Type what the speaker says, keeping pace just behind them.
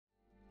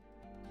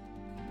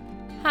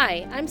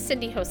Hi, I'm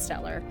Cindy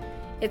Hosteller.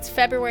 It's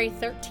February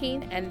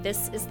 13th, and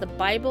this is the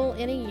Bible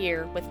in a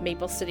Year with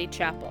Maple City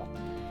Chapel.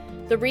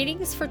 The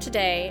readings for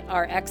today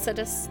are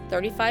Exodus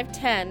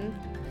 35:10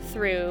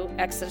 through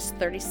Exodus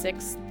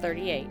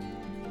 36:38,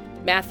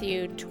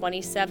 Matthew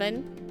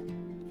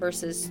 27,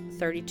 verses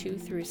 32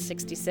 through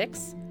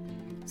 66,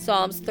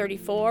 Psalms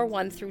 34,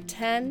 1 through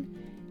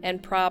 10,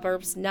 and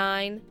Proverbs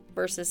 9,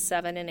 verses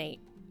 7 and 8.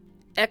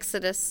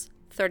 Exodus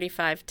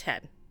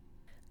 35:10.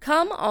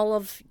 Come, all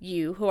of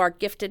you who are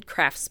gifted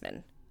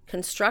craftsmen,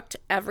 construct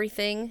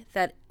everything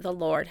that the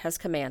Lord has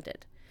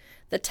commanded: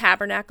 the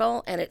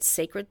tabernacle and its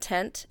sacred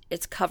tent,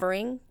 its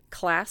covering,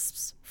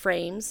 clasps,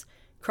 frames,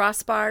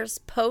 crossbars,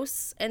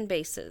 posts, and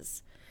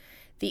bases,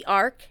 the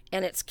ark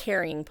and its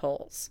carrying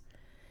poles,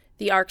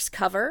 the ark's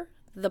cover,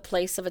 the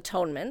place of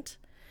atonement,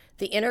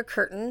 the inner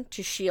curtain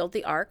to shield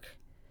the ark,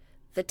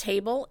 the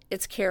table,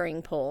 its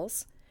carrying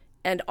poles,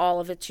 and all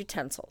of its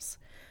utensils,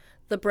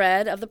 the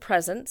bread of the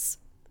presence,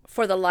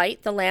 for the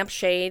light, the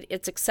lampshade,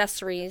 its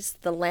accessories,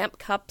 the lamp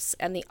cups,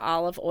 and the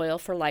olive oil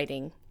for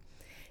lighting,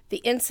 the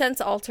incense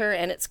altar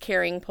and its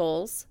carrying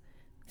poles,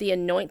 the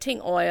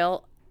anointing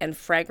oil and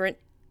fragrant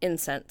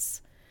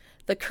incense,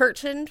 the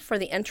curtain for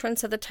the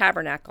entrance of the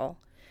tabernacle,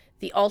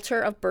 the altar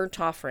of burnt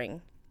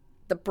offering,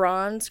 the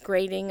bronze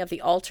grating of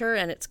the altar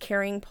and its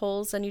carrying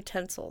poles and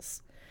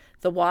utensils,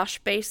 the wash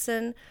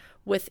basin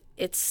with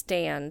its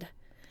stand,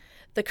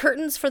 the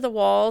curtains for the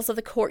walls of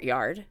the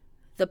courtyard,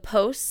 the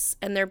posts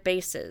and their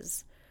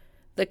bases,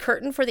 the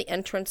curtain for the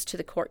entrance to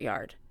the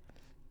courtyard,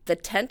 the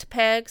tent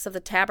pegs of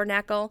the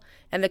tabernacle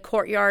and the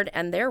courtyard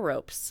and their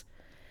ropes,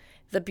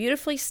 the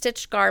beautifully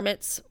stitched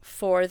garments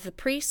for the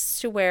priests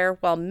to wear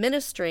while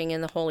ministering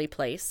in the holy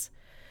place,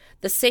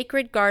 the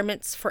sacred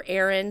garments for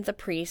Aaron the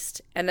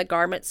priest, and the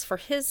garments for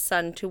his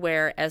son to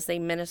wear as they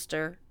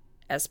minister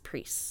as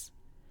priests.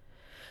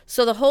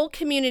 So the whole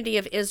community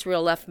of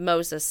Israel left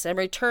Moses and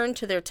returned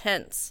to their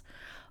tents.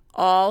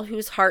 All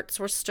whose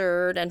hearts were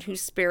stirred and whose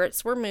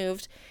spirits were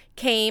moved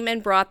came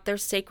and brought their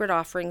sacred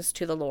offerings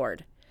to the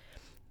Lord.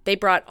 They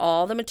brought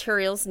all the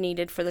materials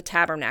needed for the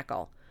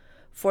tabernacle,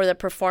 for the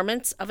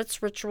performance of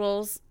its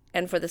rituals,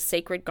 and for the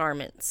sacred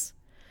garments.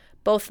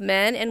 Both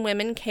men and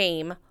women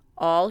came,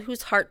 all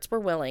whose hearts were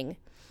willing.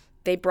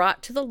 They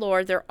brought to the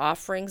Lord their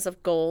offerings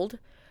of gold,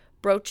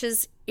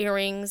 brooches,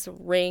 earrings,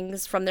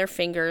 rings from their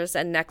fingers,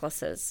 and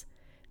necklaces.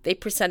 They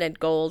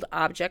presented gold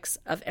objects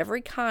of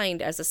every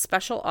kind as a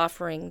special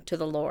offering to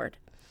the Lord.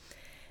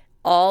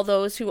 All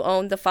those who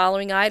owned the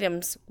following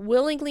items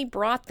willingly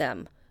brought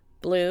them: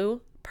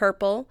 blue,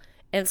 purple,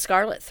 and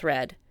scarlet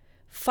thread,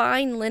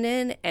 fine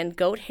linen and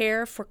goat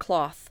hair for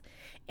cloth,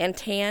 and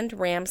tanned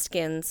ram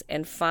skins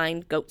and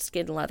fine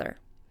goatskin leather.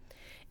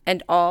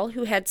 And all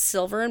who had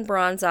silver and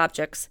bronze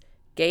objects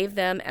gave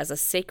them as a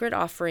sacred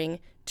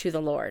offering to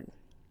the Lord.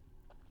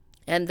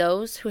 And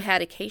those who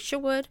had acacia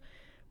wood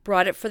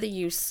brought it for the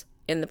use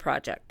in the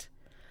project.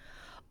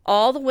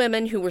 All the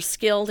women who were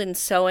skilled in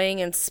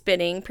sewing and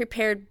spinning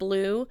prepared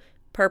blue,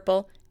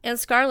 purple, and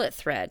scarlet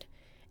thread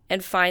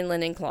and fine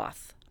linen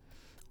cloth.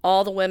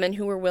 All the women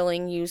who were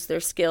willing used their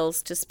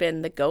skills to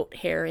spin the goat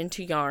hair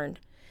into yarn.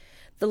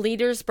 The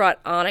leaders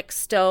brought onyx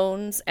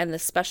stones and the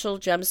special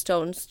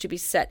gemstones to be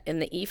set in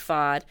the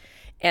ephod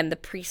and the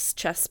priest's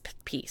chest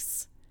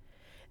piece.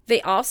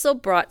 They also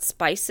brought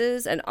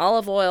spices and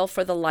olive oil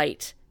for the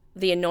light,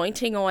 the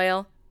anointing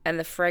oil, and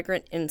the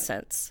fragrant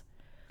incense.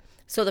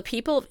 So the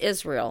people of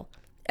Israel,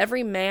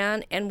 every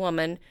man and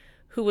woman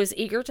who was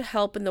eager to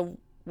help in the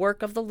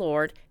work of the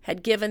Lord,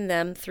 had given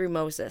them through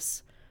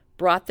Moses,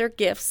 brought their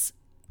gifts,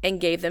 and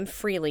gave them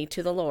freely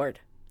to the Lord.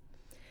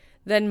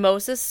 Then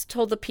Moses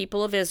told the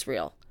people of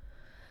Israel,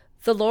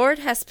 "The Lord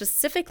has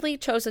specifically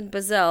chosen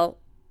Bezalel,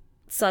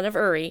 son of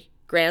Uri,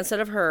 grandson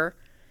of Hur,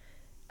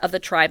 of the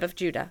tribe of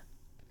Judah.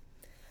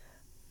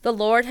 The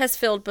Lord has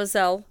filled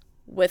Bezalel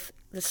with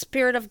the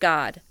Spirit of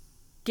God,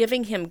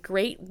 giving him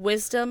great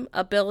wisdom,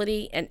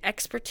 ability, and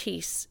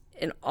expertise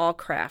in all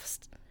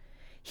crafts.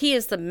 He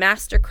is the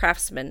master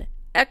craftsman,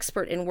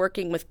 expert in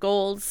working with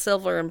gold,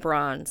 silver, and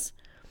bronze.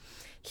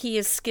 He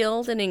is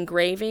skilled in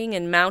engraving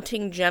and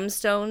mounting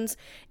gemstones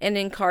and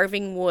in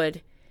carving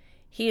wood.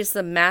 He is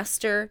the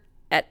master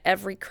at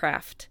every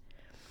craft.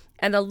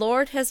 And the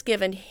Lord has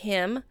given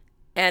him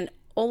and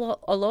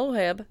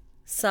Oholiab,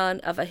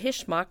 son of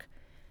Ahishmaach,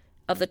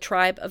 of the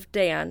tribe of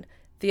Dan,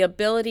 the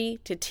ability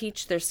to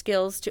teach their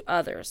skills to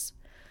others.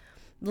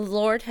 The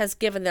Lord has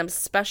given them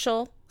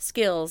special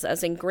skills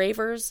as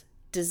engravers,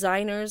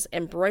 designers,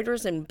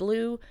 embroiderers in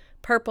blue,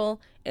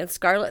 purple, and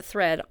scarlet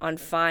thread on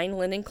fine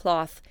linen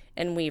cloth,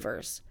 and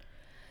weavers.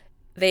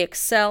 They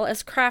excel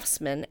as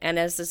craftsmen and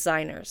as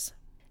designers."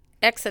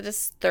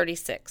 Exodus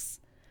 36.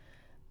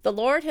 The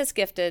Lord has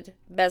gifted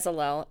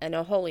Bezalel and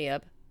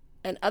Oholiab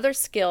and other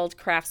skilled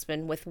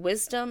craftsmen with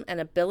wisdom and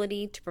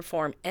ability to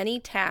perform any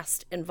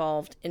task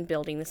involved in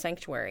building the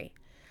sanctuary.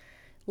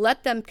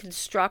 Let them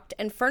construct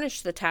and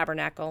furnish the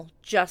tabernacle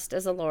just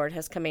as the Lord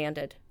has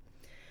commanded.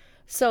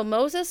 So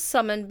Moses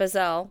summoned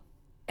Bezalel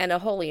and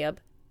Oholiab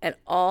and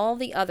all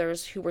the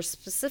others who were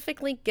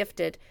specifically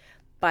gifted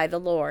by the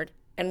Lord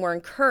and were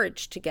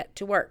encouraged to get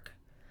to work.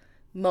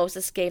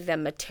 Moses gave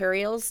them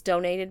materials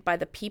donated by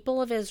the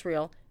people of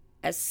Israel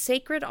as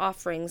sacred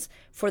offerings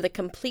for the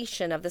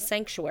completion of the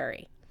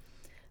sanctuary.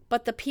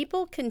 But the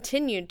people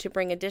continued to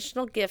bring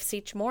additional gifts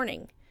each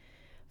morning.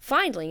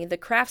 Finally, the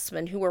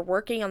craftsmen who were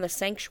working on the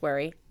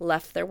sanctuary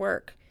left their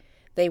work.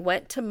 They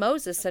went to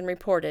Moses and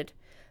reported,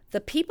 "The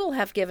people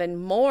have given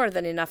more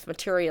than enough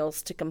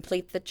materials to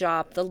complete the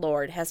job the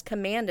Lord has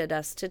commanded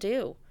us to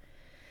do."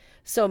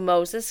 So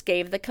Moses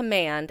gave the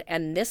command,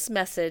 and this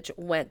message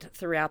went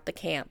throughout the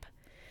camp.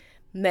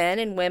 "Men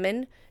and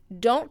women,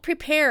 don't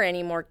prepare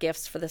any more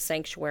gifts for the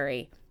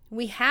sanctuary.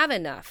 We have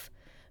enough."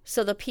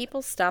 So the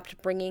people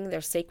stopped bringing their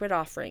sacred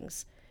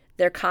offerings.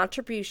 Their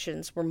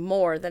contributions were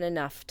more than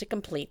enough to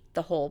complete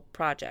the whole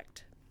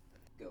project.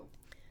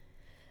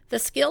 The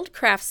skilled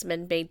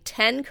craftsmen made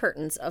 10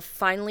 curtains of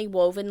finely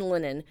woven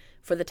linen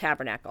for the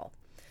tabernacle.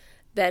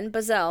 Then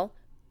Bezalel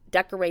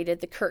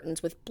decorated the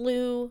curtains with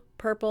blue,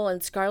 purple,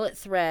 and scarlet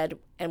thread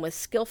and with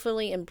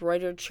skillfully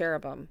embroidered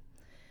cherubim.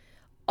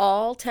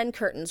 All 10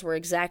 curtains were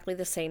exactly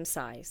the same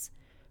size,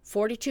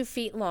 42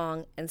 feet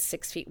long and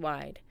 6 feet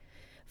wide.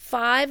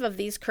 5 of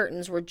these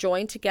curtains were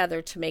joined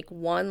together to make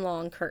one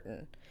long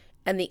curtain,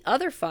 and the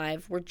other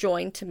 5 were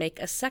joined to make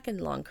a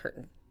second long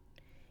curtain.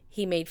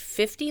 He made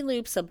 50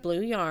 loops of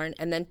blue yarn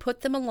and then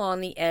put them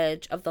along the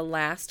edge of the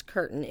last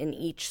curtain in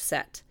each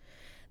set.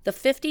 The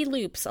 50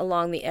 loops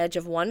along the edge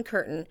of one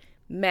curtain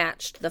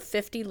matched the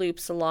 50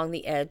 loops along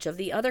the edge of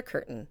the other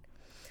curtain.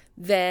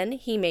 Then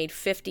he made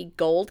 50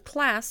 gold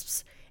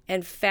clasps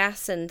and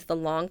fastened the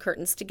long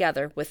curtains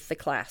together with the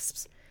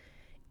clasps.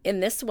 In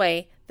this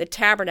way, the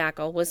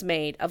tabernacle was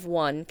made of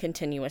one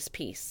continuous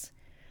piece.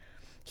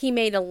 He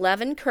made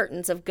 11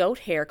 curtains of goat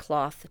hair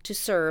cloth to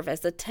serve as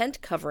the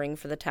tent covering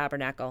for the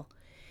tabernacle.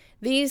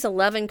 These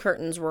 11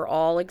 curtains were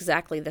all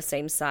exactly the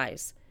same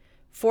size,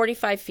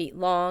 45 feet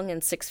long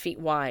and 6 feet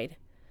wide.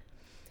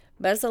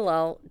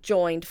 Bezalel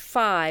joined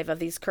 5 of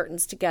these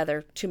curtains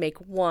together to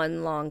make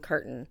one long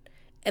curtain,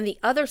 and the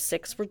other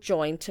 6 were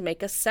joined to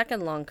make a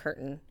second long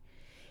curtain.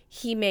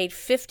 He made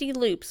 50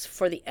 loops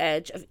for the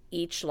edge of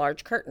each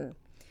large curtain.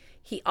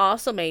 He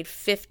also made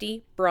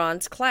 50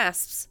 bronze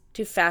clasps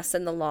to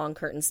fasten the long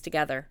curtains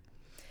together.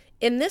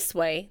 In this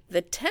way,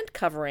 the tent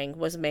covering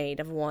was made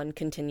of one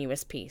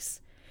continuous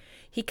piece.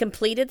 He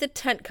completed the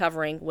tent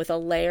covering with a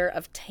layer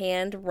of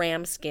tanned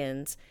ram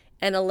skins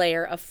and a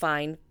layer of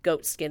fine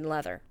goatskin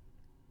leather.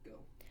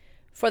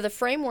 For the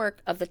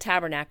framework of the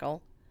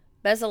tabernacle,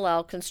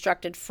 Bezalel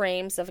constructed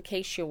frames of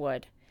acacia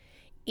wood.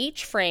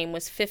 Each frame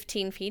was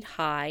 15 feet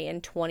high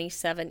and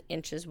 27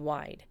 inches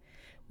wide,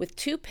 with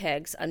 2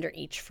 pegs under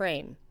each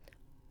frame.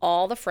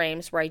 All the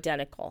frames were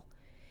identical.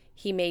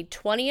 He made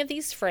 20 of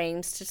these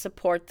frames to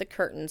support the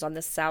curtains on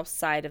the south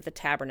side of the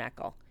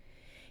tabernacle.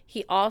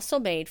 He also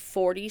made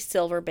 40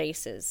 silver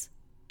bases,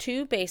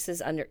 2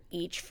 bases under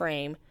each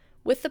frame,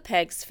 with the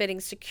pegs fitting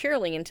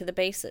securely into the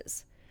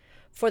bases.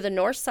 For the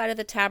north side of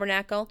the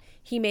tabernacle,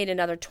 he made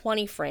another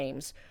 20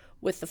 frames,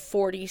 with the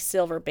 40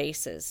 silver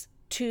bases,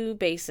 2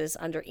 bases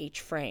under each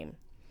frame.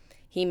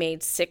 He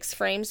made 6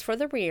 frames for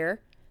the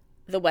rear,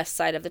 the west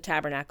side of the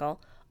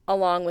tabernacle,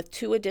 along with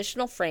 2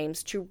 additional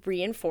frames to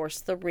reinforce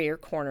the rear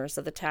corners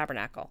of the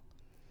tabernacle.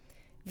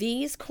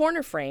 These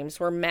corner frames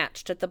were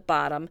matched at the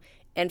bottom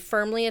and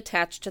firmly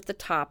attached at the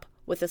top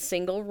with a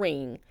single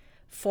ring,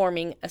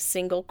 forming a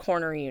single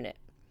corner unit.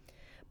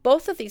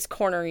 Both of these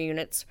corner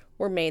units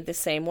were made the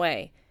same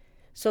way,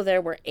 so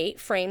there were 8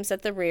 frames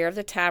at the rear of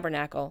the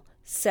tabernacle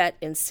set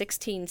in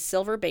 16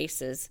 silver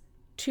bases,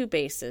 2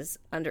 bases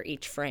under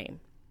each frame.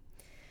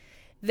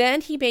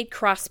 Then he made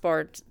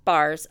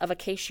crossbars of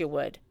acacia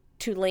wood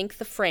to link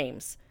the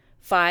frames,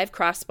 5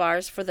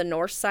 crossbars for the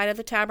north side of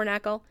the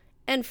tabernacle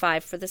and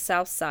 5 for the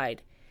south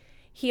side.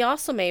 He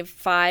also made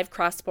 5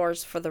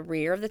 crossbars for the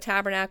rear of the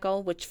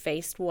tabernacle, which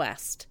faced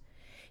west.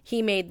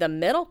 He made the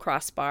middle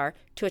crossbar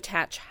to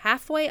attach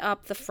halfway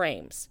up the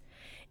frames.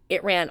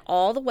 It ran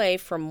all the way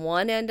from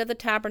one end of the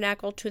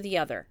tabernacle to the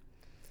other.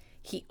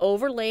 He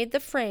overlaid the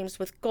frames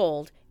with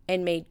gold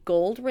and made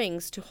gold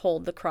rings to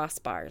hold the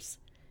crossbars.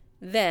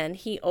 Then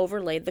he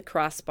overlaid the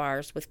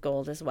crossbars with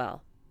gold as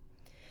well.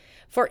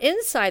 For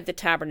inside the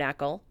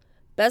tabernacle,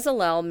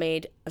 Bezalel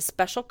made a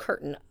special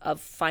curtain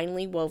of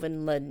finely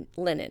woven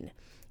linen.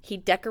 He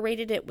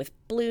decorated it with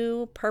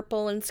blue,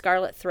 purple, and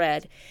scarlet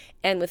thread,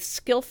 and with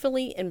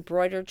skillfully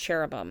embroidered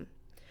cherubim.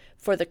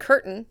 For the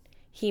curtain,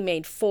 he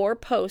made 4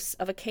 posts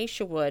of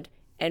acacia wood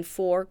and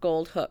 4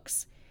 gold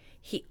hooks.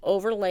 He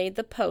overlaid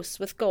the posts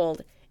with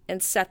gold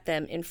and set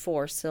them in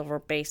 4 silver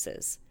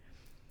bases.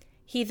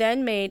 He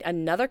then made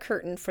another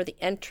curtain for the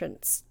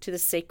entrance to the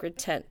sacred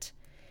tent.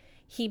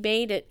 He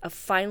made it of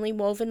finely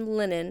woven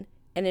linen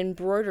and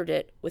embroidered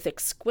it with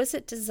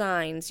exquisite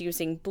designs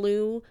using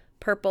blue,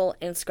 purple,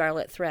 and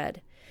scarlet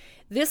thread.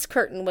 This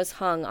curtain was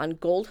hung on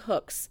gold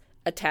hooks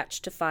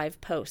attached to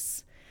 5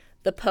 posts.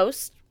 The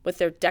posts, with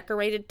their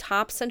decorated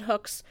tops and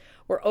hooks,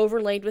 were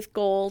overlaid with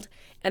gold,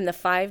 and the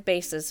 5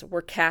 bases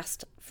were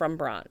cast from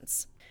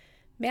bronze.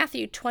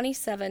 Matthew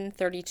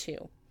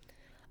 27:32.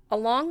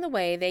 Along the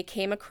way, they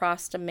came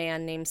across a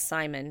man named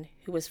Simon,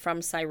 who was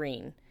from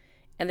Cyrene,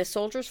 and the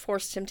soldiers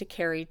forced him to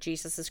carry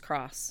Jesus'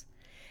 cross.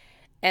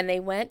 And they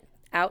went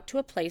out to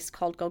a place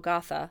called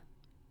Golgotha,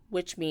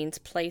 which means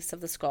place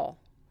of the skull.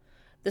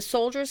 The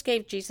soldiers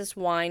gave Jesus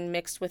wine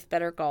mixed with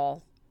bitter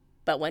gall,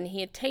 but when he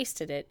had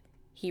tasted it,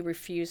 he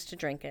refused to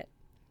drink it.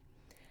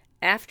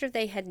 After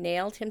they had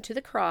nailed him to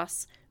the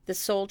cross, the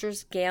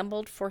soldiers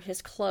gambled for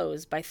his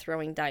clothes by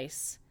throwing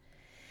dice.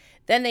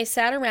 Then they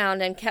sat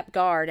around and kept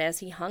guard as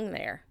he hung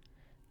there.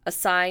 A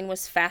sign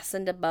was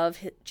fastened above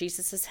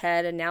Jesus'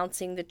 head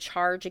announcing the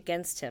charge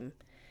against him.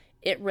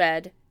 It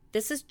read,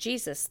 "This is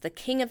Jesus, the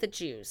King of the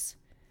Jews."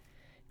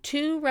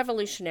 2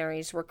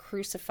 revolutionaries were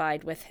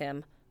crucified with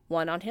him,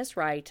 one on his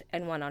right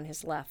and one on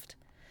his left.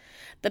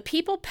 The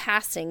people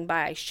passing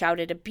by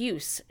shouted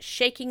abuse,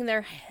 shaking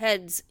their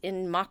heads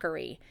in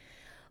mockery.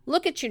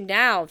 "Look at you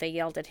now," they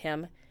yelled at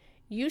him.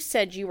 "You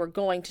said you were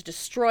going to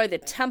destroy the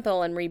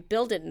temple and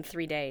rebuild it in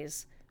 3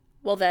 days.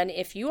 Well then,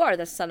 if you are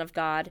the Son of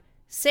God,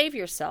 save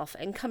yourself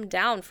and come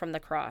down from the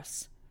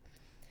cross."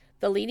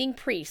 The leading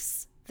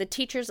priests, the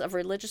teachers of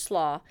religious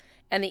law,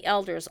 and the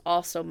elders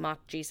also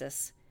mocked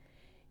Jesus.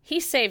 "He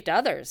saved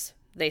others,"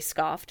 they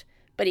scoffed,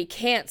 "but he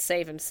can't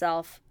save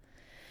himself.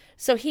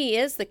 So he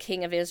is the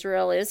King of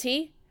Israel, is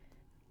he?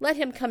 Let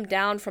him come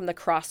down from the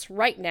cross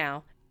right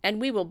now,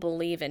 and we will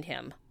believe in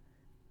him."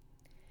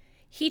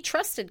 He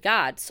trusted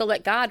God, so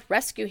let God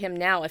rescue him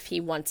now if he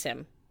wants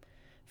him.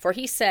 For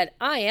he said,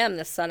 "I am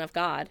the Son of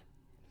God."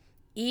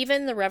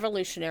 Even the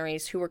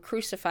revolutionaries who were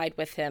crucified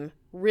with him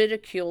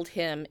ridiculed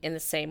him in the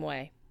same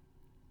way.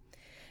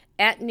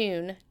 At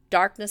noon,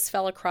 darkness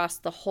fell across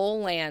the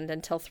whole land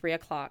until 3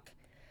 o'clock.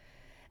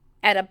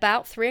 At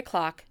about 3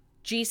 o'clock,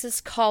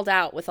 Jesus called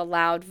out with a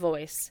loud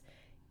voice,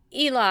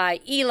 "Eli,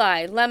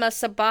 Eli, lema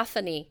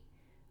sabachthani,"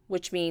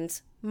 which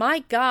means, my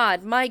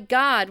God,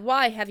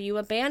 why have you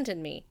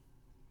abandoned me?"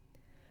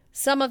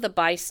 Some of the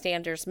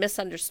bystanders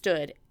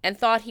misunderstood and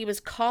thought he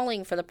was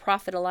calling for the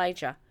prophet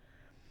Elijah.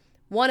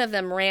 One of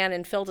them ran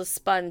and filled a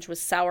sponge with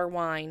sour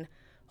wine,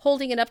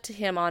 holding it up to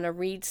him on a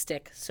reed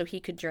stick so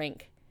he could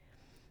drink.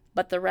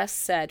 But the rest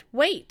said,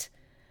 "Wait,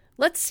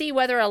 let's see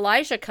whether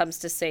Elijah comes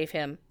to save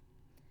him."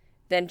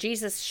 Then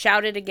Jesus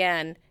shouted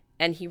again,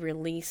 and he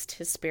released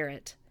his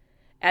spirit.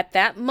 At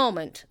that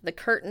moment, the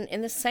curtain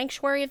in the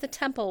sanctuary of the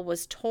temple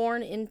was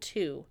torn in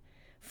two,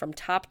 from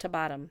top to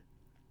bottom.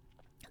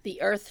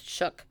 The earth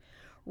shook,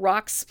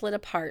 rocks split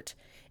apart,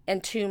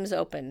 and tombs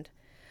opened.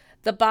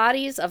 The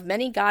bodies of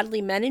many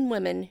godly men and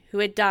women who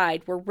had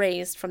died were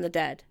raised from the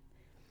dead.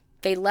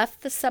 They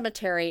left the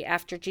cemetery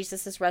after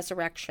Jesus'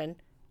 resurrection,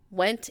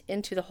 went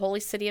into the holy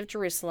city of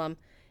Jerusalem,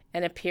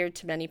 and appeared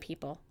to many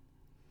people.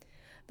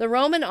 The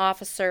Roman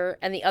officer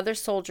and the other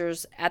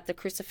soldiers at the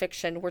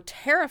crucifixion were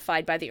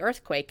terrified by the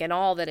earthquake and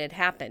all that had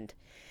happened.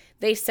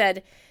 They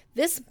said,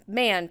 "This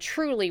man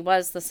truly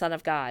was the Son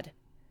of God."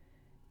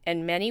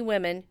 And many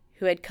women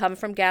who had come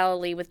from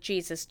Galilee with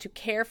Jesus to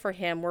care for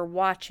him were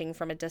watching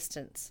from a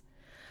distance.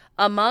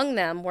 Among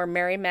them were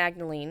Mary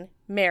Magdalene,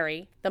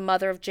 Mary, the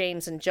mother of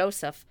James and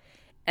Joseph,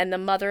 and the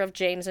mother of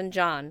James and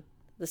John,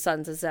 the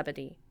sons of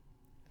Zebedee.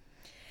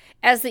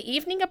 As the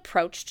evening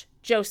approached,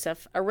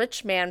 Joseph, a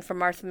rich man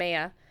from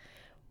Arimathea,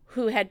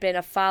 who had been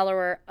a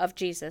follower of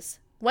Jesus,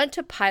 went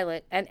to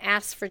Pilate and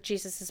asked for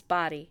Jesus'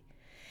 body,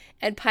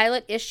 and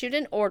Pilate issued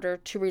an order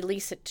to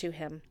release it to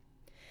him.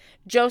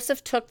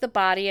 Joseph took the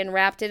body and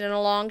wrapped it in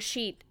a long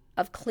sheet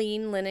of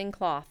clean linen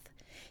cloth.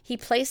 He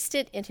placed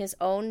it in his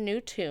own new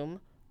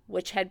tomb,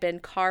 which had been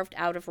carved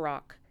out of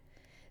rock.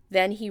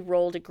 Then he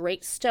rolled a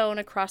great stone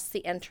across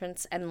the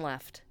entrance and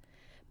left.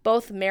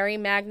 Both Mary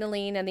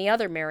Magdalene and the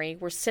other Mary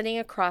were sitting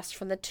across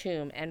from the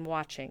tomb and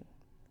watching.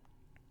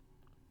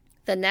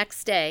 The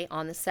next day,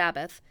 on the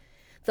Sabbath,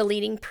 the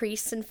leading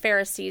priests and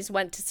Pharisees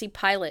went to see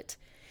Pilate.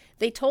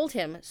 They told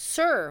him,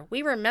 "Sir,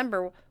 we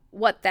remember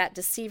what that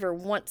deceiver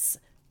once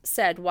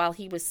said while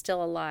he was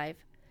still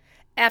alive.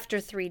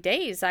 'After 3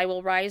 days I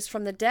will rise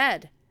from the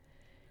dead.'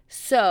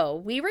 So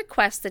we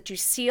request that you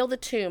seal the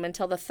tomb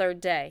until the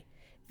 3rd day.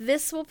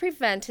 This will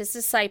prevent his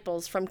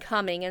disciples from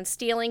coming and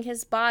stealing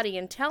his body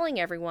and telling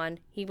everyone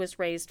he was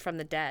raised from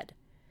the dead.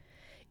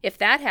 If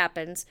that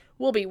happens,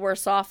 we'll be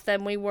worse off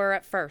than we were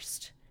at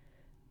first."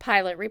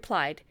 Pilate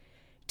replied,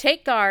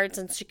 "Take guards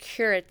and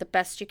secure it the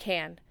best you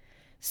can."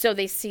 So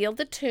they sealed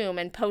the tomb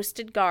and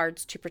posted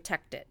guards to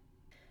protect it.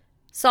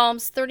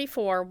 Psalms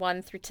 34,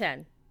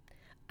 1-10.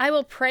 I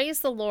will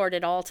praise the Lord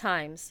at all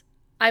times.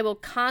 I will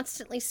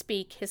constantly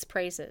speak his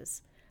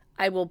praises.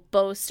 I will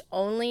boast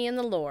only in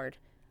the Lord.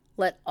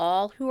 Let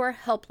all who are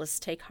helpless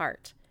take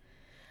heart.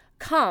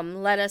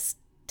 Come, let us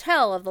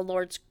tell of the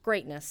Lord's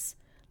greatness.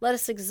 Let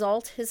us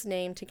exalt his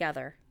name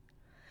together.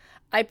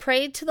 I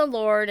prayed to the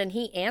Lord, and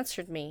he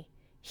answered me.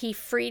 He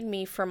freed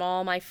me from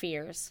all my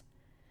fears.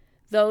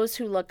 Those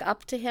who look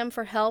up to him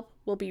for help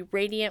will be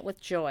radiant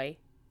with joy.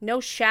 No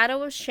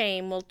shadow of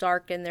shame will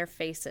darken their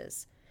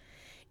faces.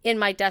 In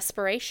my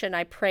desperation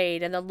I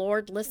prayed, and the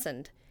Lord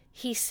listened.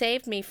 He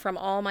saved me from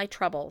all my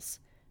troubles.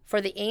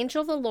 For the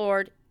angel of the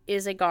Lord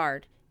is a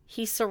guard.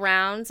 He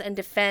surrounds and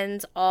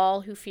defends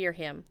all who fear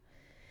him.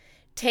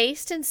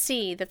 Taste and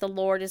see that the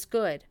Lord is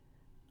good.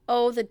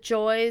 Oh, the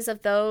joys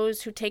of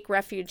those who take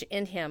refuge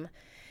in him.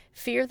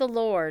 Fear the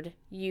Lord,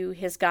 you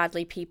his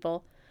godly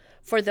people,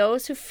 for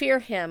those who fear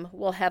him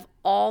will have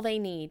all they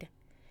need.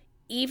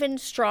 Even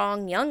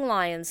strong young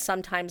lions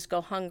sometimes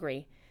go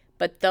hungry,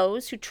 but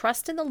those who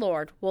trust in the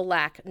Lord will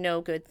lack no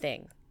good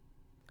thing.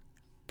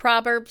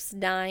 Proverbs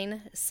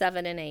 9,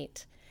 7, and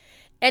 8.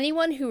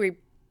 Anyone who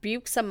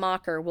rebukes a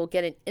mocker will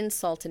get an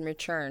insult in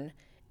return.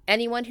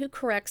 Anyone who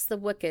corrects the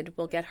wicked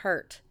will get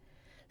hurt.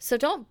 So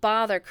don't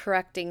bother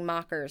correcting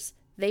mockers.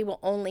 They will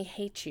only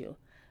hate you.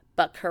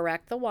 But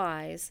correct the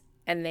wise,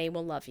 and they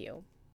will love you.